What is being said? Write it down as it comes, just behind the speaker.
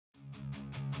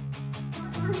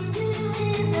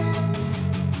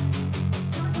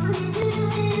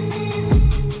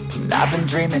I've been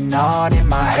dreaming on in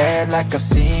my head like I've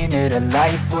seen it. A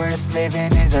life worth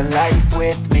living is a life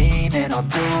with meaning. I'll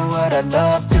do what I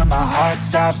love till my heart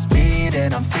stops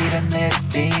beating. I'm feeding this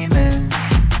demon.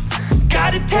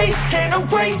 Got a taste, can't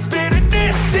erase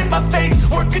bitterness in my face.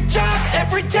 Work a job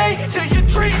every day till your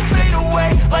dreams fade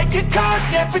away. Like a card,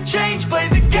 never change, play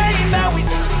the game that we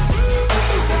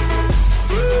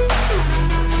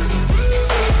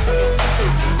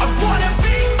I wanna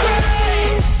be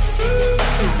great.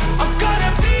 I'm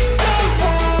gonna be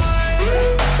someone.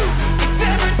 It's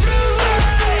never too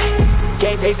late.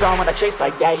 Game face on when I chase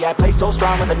like that. Yeah, I play so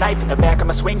strong with a knife in the back.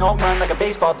 I'ma swing home run like a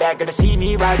baseball bat. Gonna see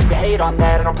me rise, you can hate on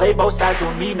that. I don't play both sides,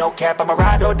 doing me no cap. I'ma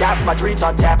ride or die for my dreams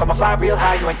on tap. I'ma fly real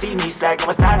high, you ain't see me slack. No,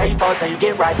 it's not how you fall, it's how you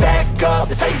get right back up.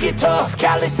 That's how you get tough.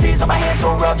 Calluses on my hands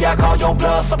so rough, yeah, I call your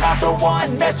bluff. I'm not the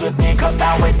one, mess with me and come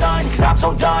out with none. Cause I'm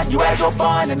so done, you had your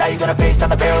fun. And now you're gonna face down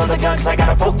the barrel of the gun. Cause I got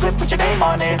a full clip with your name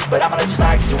on it. But I'ma let you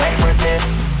slide cause you ain't worth it.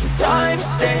 Time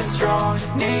staying strong,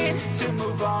 need to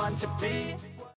move on to be